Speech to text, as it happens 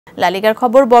লা লিগার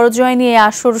খবর, বড় জয় নিয়ে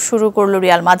আসর শুরু করল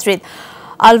রিয়াল মাদ্রিদ।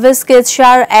 আলভেসকে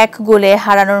 4-1 গোলে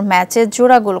হারানোর ম্যাচে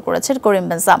জোড়া গোল করেছেন করিম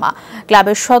বেনজেমা।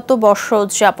 ক্লাবের শতবর্ষ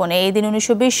উদযাপনে এই দিন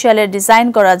 1920 সালের ডিজাইন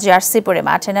করা জার্সি পরে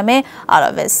মাঠে নামে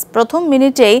আলভেস। প্রথম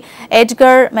মিনিটেই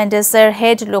এডগার মেন্ডেসের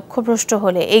হেড লক্ষ্যভ্রষ্ট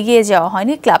হলে এগিয়ে যাওয়া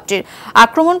হয়নি ক্লাবটির।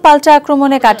 আক্রমণ পাল্টা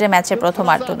আক্রমণে কাটে ম্যাচের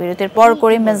প্রথমার্ধ। বিরতির পর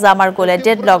করিম বেনজেমার গোলে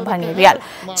ডেডলক ভাঙে রিয়াল।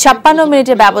 56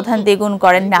 মিনিটে ব্যবধান দ্বিগুণ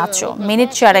করেন নাচো। মিনিট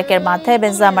 4-1-এর মাথায়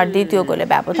বেনজেমার দ্বিতীয় গোলে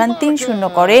ব্যবধান 3-0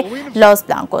 করে লস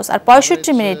ব্লাঙ্কোস। আর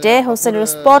 65 মিনিটে হোসেলের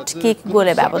স্পট কিক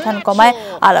গোলে ব্যবধান কমায়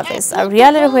আলাভেস। আর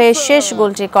রিয়ালের হয়ে শেষ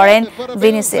গোলটি করেন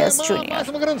ভিনিসিয়াস জুনিয়র।